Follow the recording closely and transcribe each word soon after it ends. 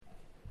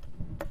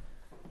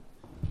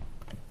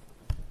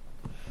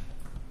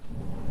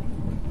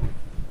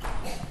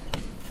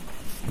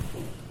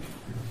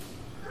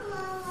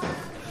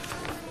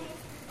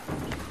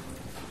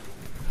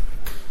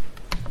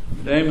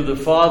In the name of the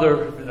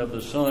Father, and of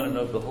the Son, and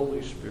of the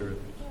Holy Spirit,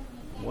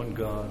 one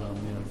God,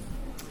 amen.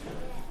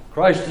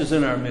 Christ is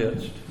in our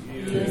midst.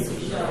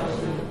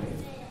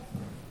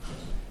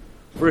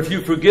 For if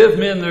you forgive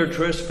men their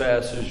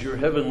trespasses, your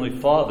heavenly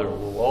Father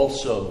will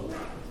also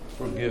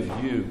forgive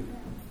you.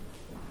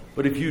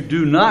 But if you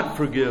do not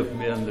forgive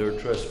men their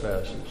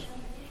trespasses,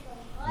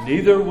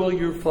 neither will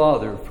your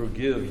Father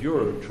forgive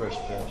your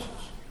trespasses.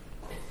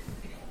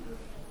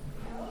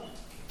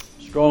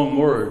 Strong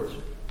words.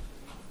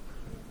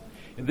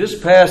 In this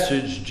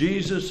passage,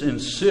 Jesus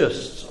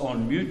insists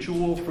on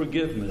mutual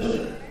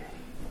forgiveness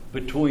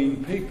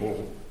between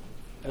people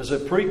as a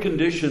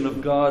precondition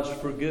of God's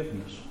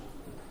forgiveness.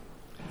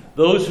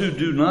 Those who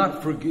do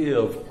not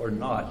forgive are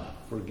not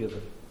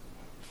forgiven.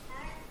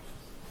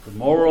 The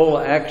moral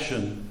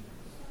action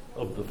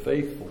of the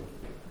faithful,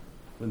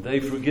 when they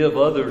forgive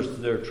others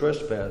their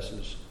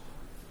trespasses,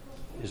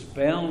 is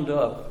bound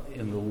up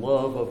in the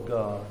love of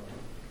God.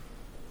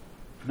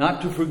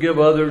 Not to forgive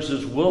others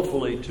is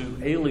willfully to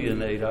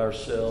alienate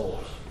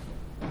ourselves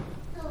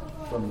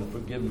from the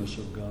forgiveness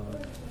of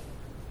God.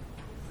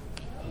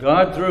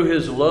 God, through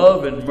His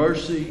love and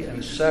mercy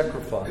and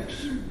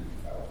sacrifice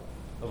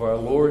of our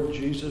Lord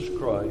Jesus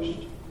Christ,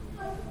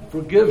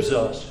 forgives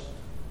us,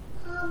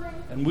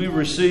 and we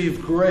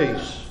receive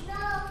grace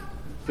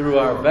through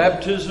our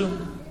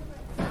baptism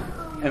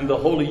and the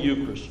Holy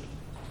Eucharist.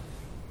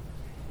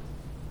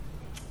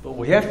 But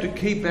we have to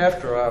keep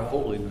after our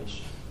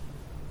holiness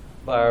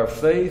by our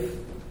faith,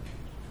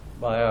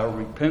 by our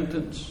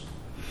repentance,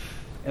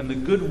 and the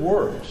good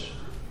works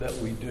that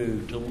we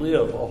do to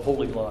live a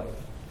holy life.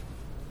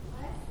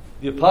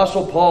 The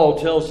Apostle Paul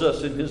tells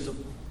us in his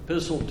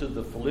epistle to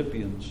the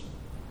Philippians,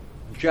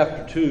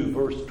 chapter 2,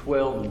 verse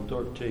 12 and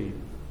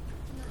 13.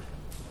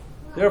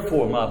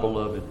 Therefore, my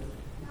beloved,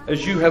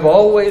 as you have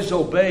always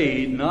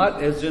obeyed,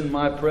 not as in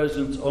my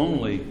presence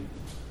only,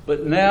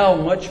 but now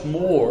much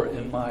more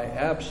in my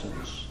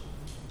absence,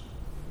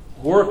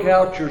 work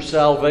out your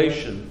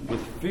salvation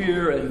with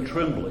fear and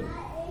trembling.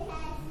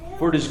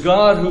 For it is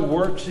God who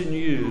works in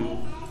you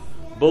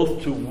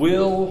both to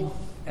will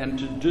and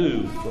to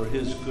do for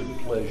His good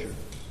pleasure.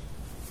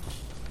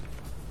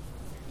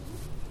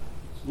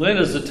 Lent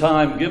is a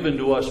time given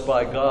to us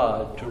by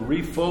God to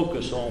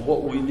refocus on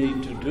what we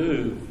need to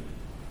do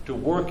to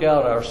work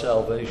out our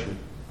salvation.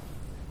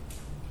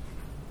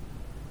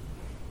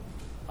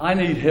 I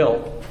need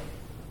help.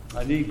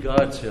 I need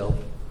God's help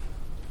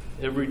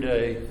every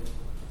day,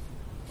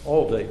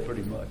 all day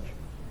pretty much.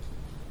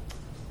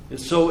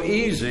 It's so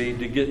easy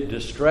to get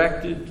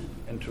distracted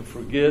and to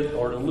forget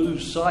or to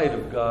lose sight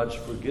of God's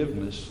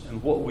forgiveness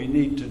and what we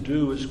need to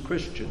do as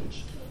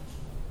Christians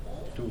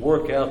to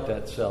work out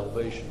that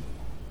salvation.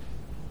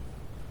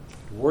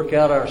 To work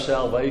out our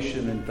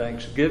salvation in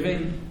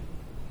thanksgiving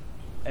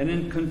and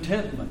in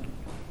contentment.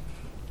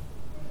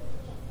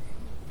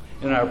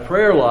 In our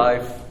prayer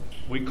life,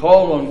 we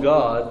call on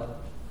God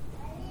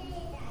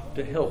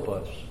to help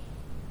us.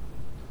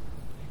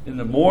 In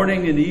the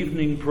morning and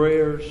evening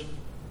prayers,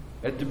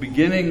 at the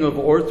beginning of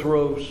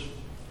Orthros,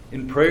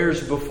 in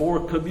prayers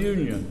before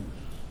communion,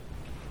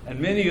 and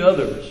many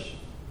others,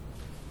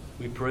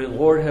 we pray,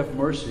 Lord, have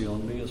mercy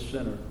on me, a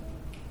sinner,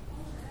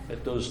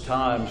 at those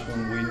times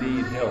when we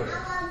need help.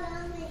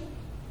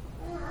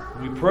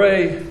 We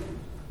pray,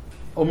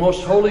 O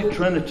most holy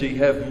Trinity,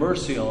 have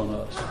mercy on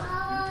us.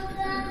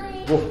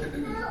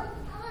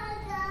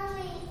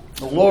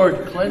 O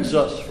Lord, cleanse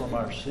us from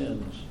our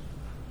sins.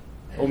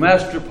 O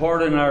Master,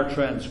 pardon our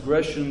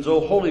transgressions. O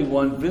Holy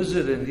One,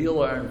 visit and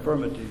heal our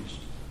infirmities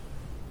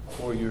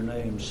for your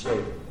name's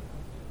sake.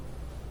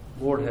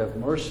 Lord, have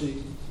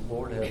mercy.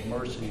 Lord, have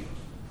mercy.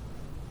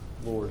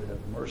 Lord,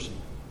 have mercy.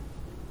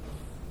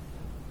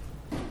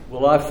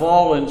 Will I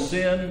fall in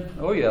sin?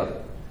 Oh, yeah.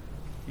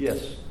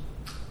 Yes.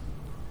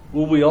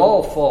 Will we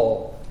all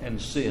fall and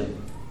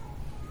sin?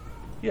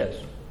 Yes.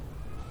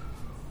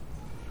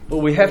 But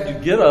we have to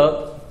get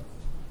up,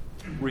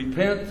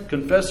 repent,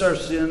 confess our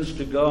sins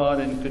to God,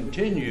 and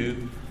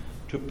continue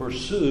to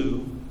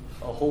pursue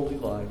a holy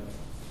life.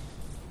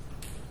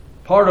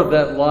 Part of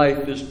that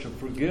life is to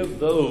forgive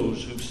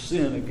those who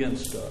sin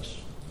against us.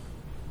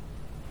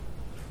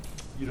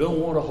 You don't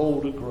want to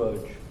hold a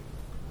grudge.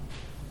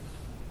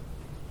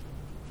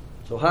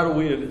 So how do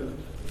we,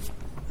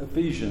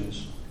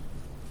 Ephesians.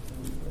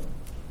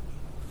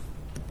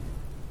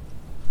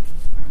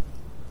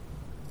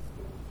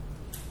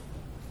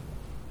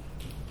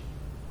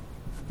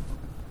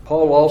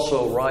 Paul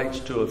also writes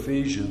to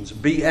Ephesians,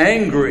 be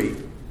angry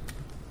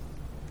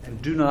and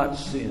do not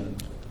sin.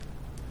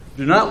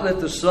 Do not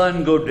let the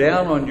sun go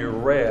down on your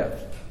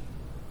wrath,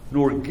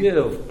 nor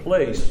give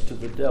place to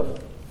the devil.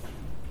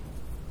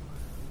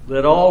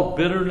 Let all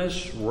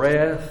bitterness,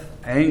 wrath,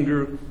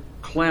 anger,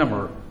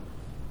 clamor,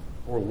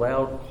 or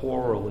loud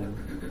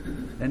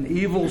quarreling, and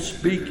evil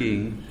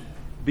speaking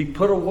be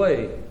put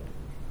away,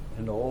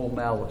 and all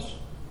malice.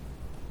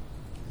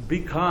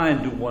 Be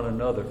kind to one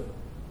another,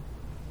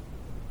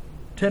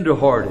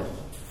 tender-hearted,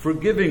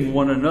 forgiving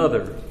one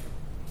another,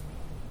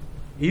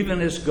 even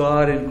as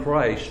God in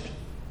Christ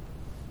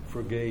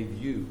forgave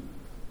you.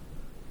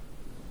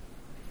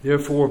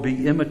 Therefore,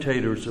 be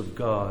imitators of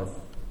God,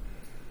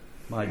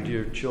 my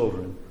dear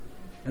children,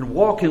 and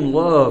walk in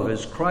love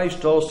as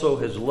Christ also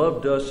has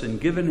loved us and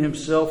given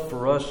himself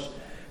for us,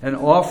 an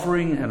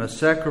offering and a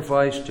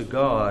sacrifice to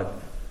God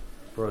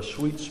for a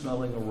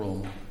sweet-smelling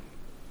aroma.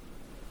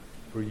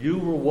 For you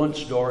were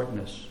once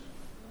darkness,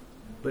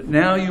 but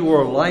now you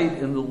are light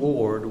in the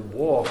Lord.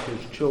 Walk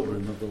as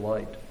children of the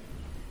light.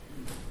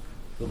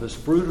 For this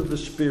fruit of the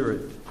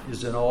Spirit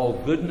is in all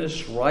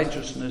goodness,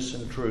 righteousness,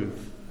 and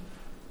truth,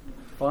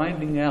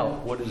 finding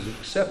out what is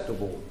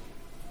acceptable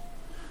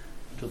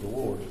to the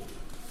Lord.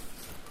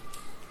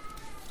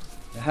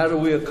 Now, how do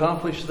we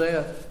accomplish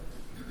that?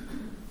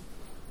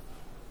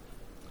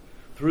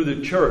 Through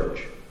the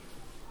church,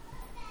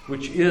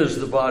 which is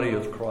the body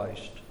of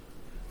Christ,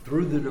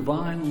 through the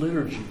divine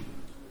liturgy,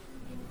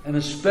 and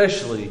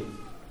especially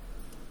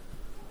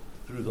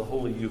through the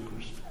Holy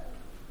Eucharist.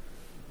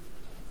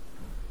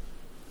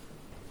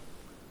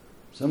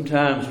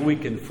 Sometimes we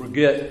can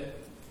forget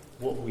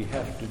what we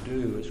have to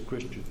do as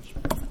Christians.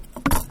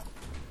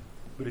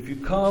 But if you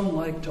come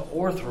like to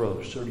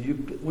Orthros, or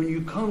when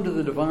you come to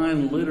the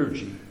divine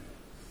liturgy,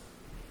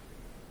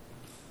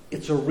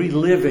 it's a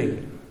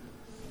reliving.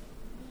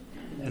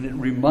 And it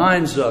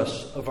reminds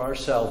us of our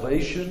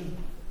salvation,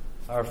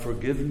 our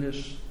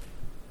forgiveness,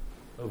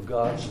 of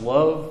God's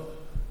love,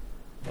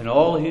 and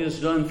all he has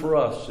done for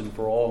us and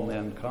for all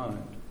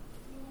mankind.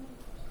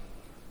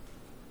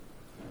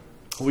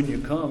 When you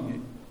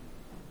come,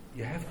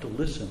 you have to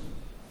listen.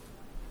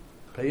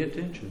 Pay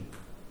attention.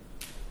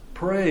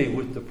 Pray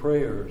with the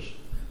prayers.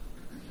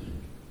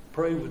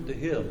 Pray with the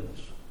hymns.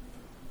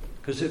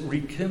 Because it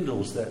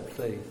rekindles that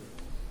faith.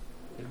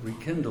 It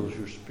rekindles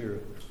your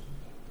spirit.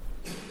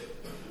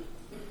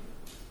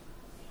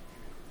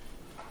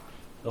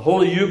 The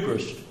Holy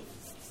Eucharist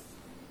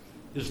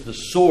is the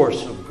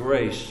source of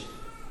grace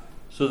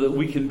so that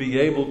we can be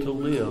able to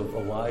live a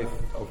life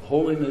of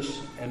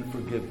holiness and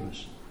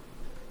forgiveness.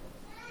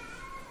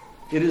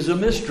 It is a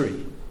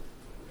mystery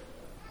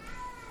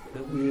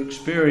that we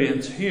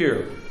experience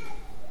here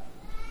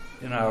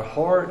in our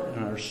heart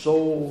and our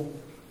soul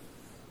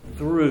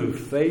through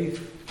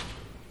faith,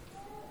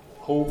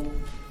 hope,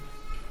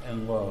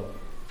 and love.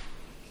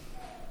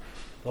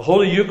 The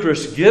Holy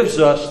Eucharist gives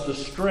us the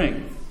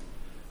strength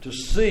to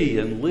see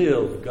and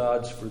live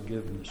God's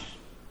forgiveness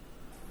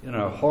in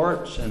our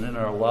hearts and in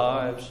our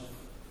lives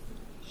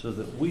so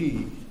that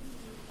we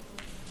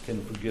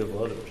can forgive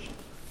others.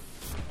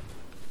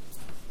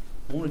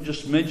 I want to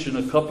just mention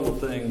a couple of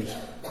things.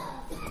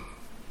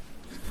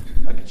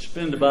 I could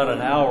spend about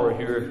an hour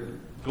here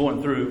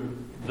going through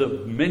the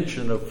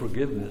mention of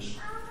forgiveness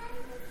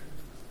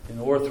in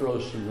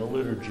Orthros and the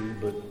liturgy,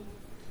 but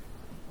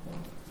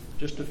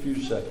just a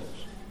few seconds.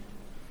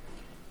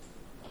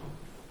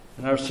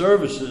 In our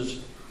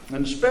services,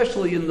 and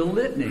especially in the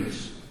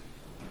litanies,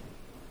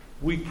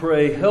 we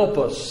pray, help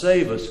us,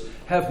 save us,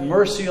 have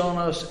mercy on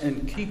us,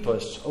 and keep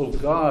us, O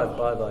God,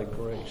 by thy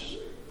grace.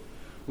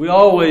 We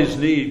always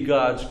need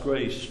God's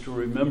grace to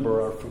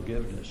remember our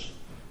forgiveness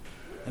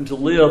and to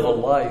live a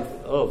life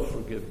of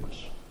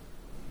forgiveness.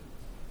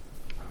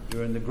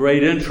 During the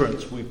great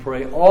entrance, we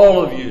pray,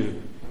 all of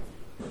you,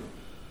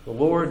 the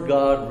Lord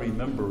God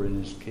remember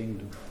in his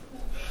kingdom.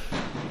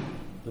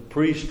 The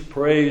priest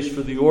prays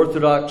for the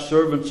Orthodox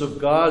servants of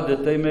God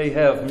that they may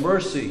have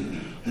mercy,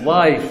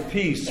 life,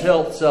 peace,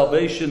 health,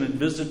 salvation, and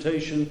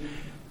visitation,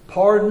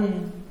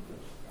 pardon,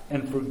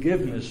 and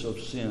forgiveness of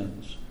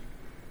sins.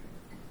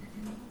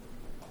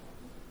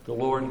 The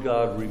Lord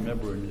God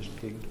remember in his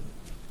kingdom.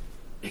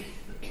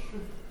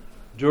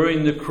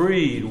 During the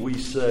Creed, we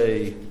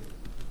say,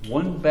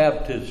 one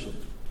baptism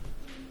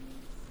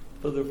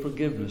for the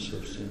forgiveness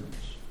of sins.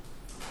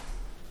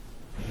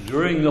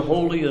 During the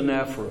Holy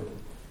Anaphora,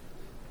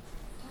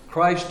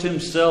 Christ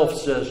himself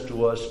says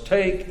to us,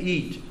 take,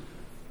 eat.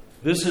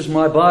 This is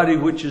my body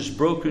which is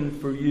broken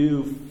for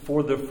you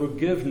for the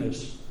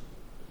forgiveness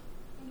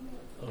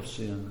of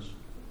sins.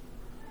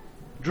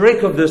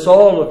 Drink of this,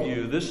 all of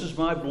you. This is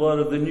my blood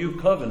of the new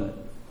covenant,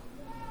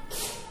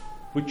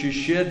 which is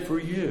shed for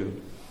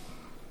you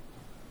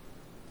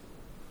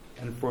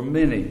and for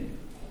many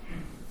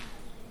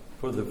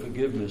for the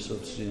forgiveness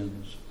of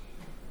sins.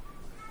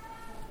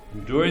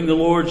 And during the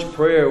Lord's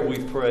Prayer we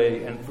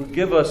pray, and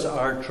forgive us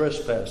our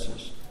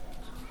trespasses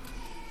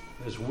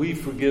as we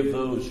forgive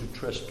those who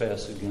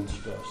trespass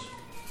against us.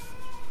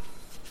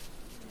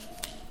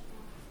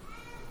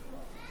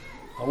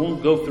 I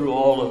won't go through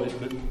all of it,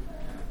 but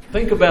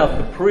think about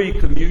the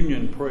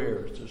pre-communion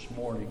prayers this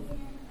morning.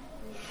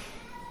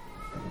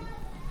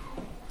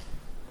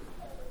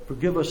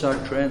 Forgive us our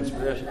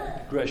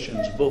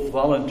transgressions, both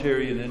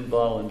voluntary and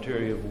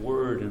involuntary, of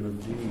word and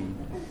of deed,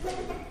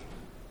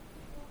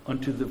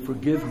 unto the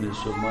forgiveness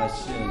of my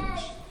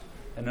sins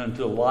and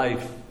unto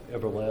life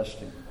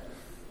everlasting.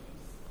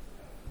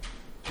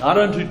 Not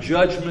unto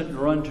judgment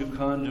nor unto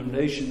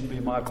condemnation be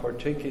my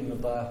partaking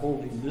of thy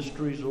holy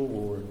mysteries, O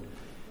Lord,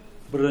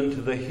 but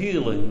unto the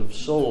healing of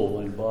soul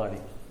and body.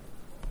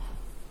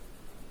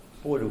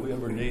 Boy, do we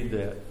ever need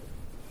that.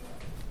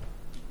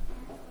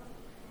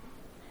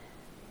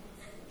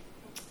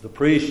 The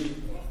priest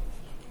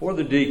or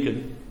the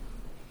deacon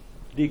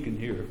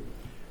here,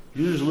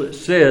 usually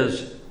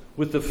says,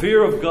 with the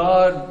fear of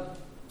God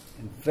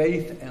and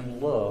faith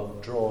and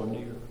love, draw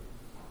near.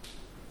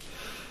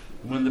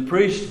 When the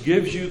priest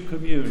gives you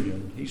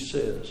communion, he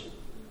says,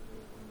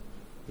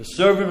 the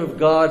servant of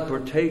God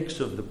partakes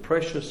of the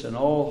precious and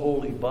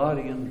all-holy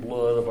body and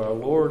blood of our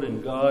Lord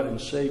and God and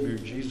Savior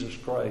Jesus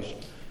Christ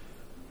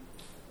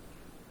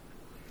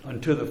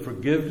unto the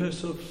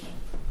forgiveness of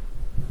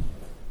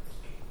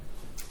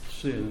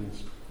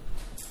sins,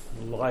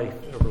 life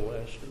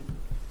everlasting.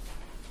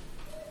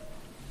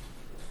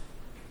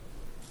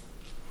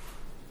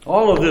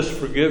 All of this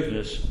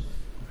forgiveness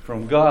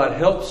from God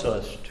helps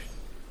us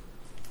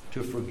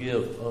to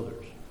forgive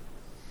others.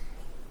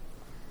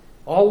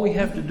 All we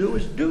have to do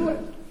is do it.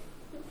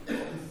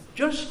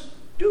 Just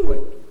do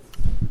it.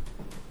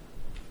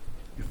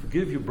 You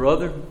forgive your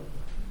brother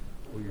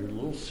or your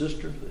little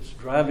sister that's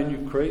driving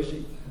you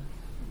crazy.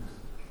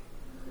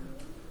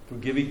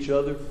 Forgive each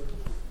other.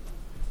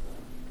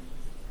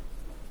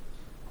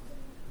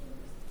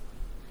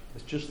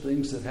 It's just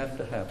things that have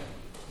to happen.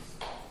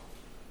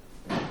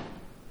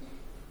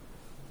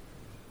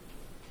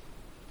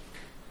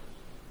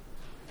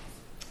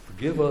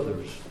 Forgive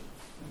others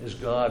as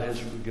God has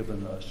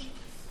forgiven us.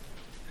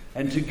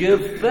 And to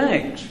give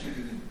thanks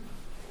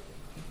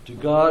to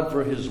God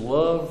for His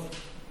love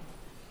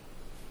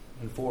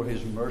and for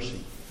His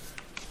mercy.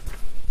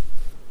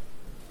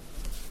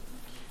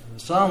 And the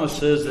psalmist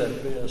says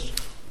that best.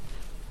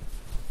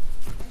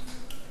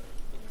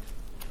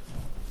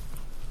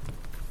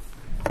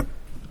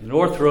 In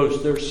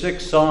Orthros, there are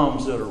 6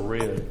 psalms that are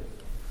read. I'm going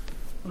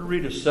to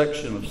read a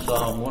section of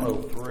Psalm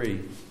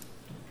 103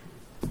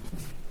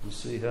 and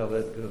see how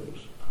that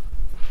goes.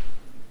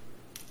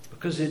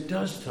 Because it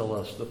does tell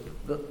us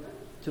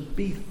to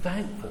be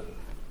thankful.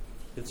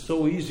 It's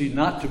so easy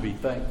not to be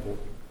thankful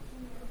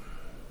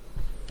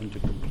and to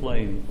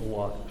complain a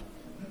lot.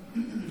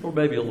 Or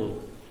maybe a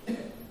little.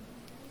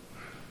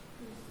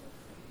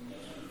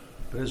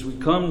 But as we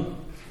come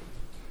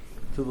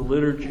to the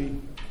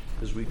liturgy,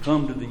 as we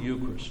come to the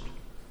Eucharist,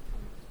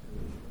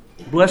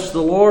 bless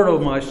the Lord, O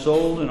my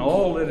soul, and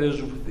all that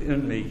is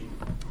within me.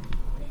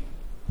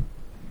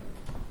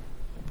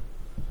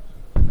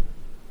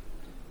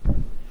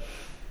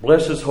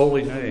 Bless His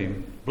holy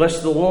name.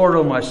 Bless the Lord,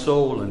 O my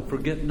soul, and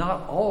forget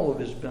not all of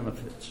His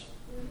benefits,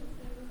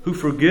 who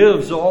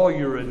forgives all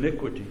your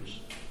iniquities,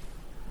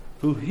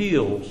 who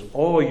heals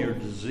all your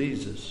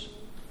diseases,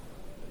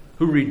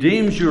 who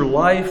redeems your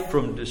life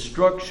from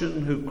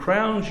destruction, who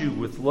crowns you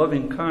with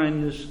loving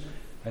kindness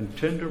and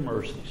tender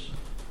mercies,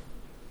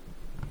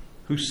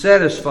 who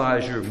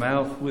satisfies your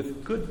mouth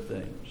with good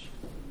things,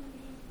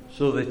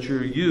 so that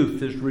your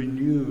youth is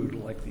renewed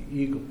like the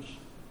eagles.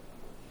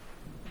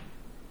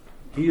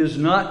 He has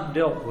not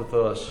dealt with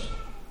us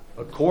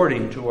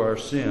according to our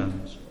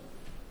sins,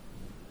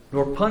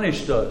 nor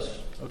punished us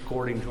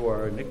according to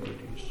our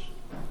iniquities.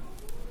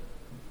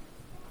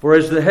 For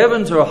as the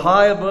heavens are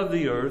high above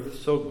the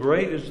earth, so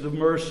great is the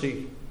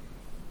mercy,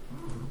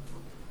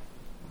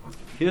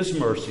 His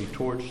mercy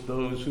towards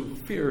those who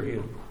fear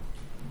Him.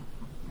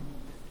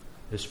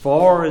 As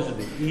far as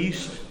the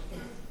east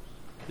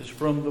is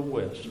from the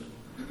west,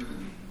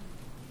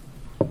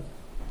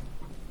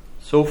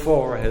 so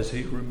far has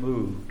He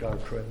removed our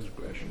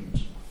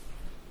transgressions.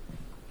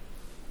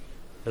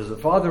 As the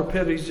Father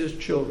pities His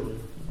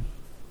children,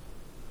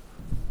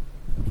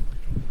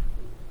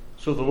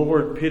 so the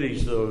Lord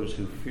pities those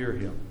who fear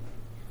Him.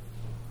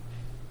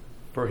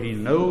 For He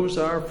knows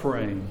our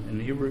frame,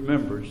 and He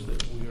remembers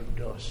that we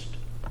are dust.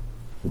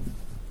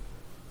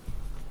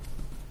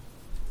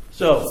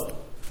 So,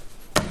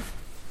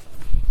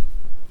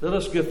 let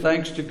us give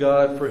thanks to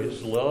God for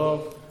His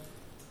love,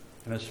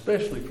 and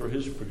especially for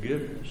His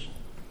forgiveness.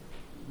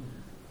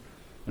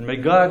 And may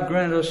God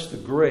grant us the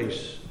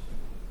grace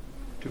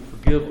to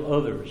forgive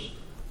others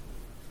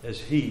as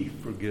He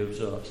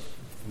forgives us.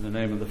 In the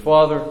name of the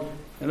Father,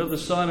 and of the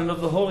Son, and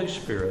of the Holy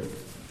Spirit.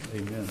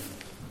 Amen.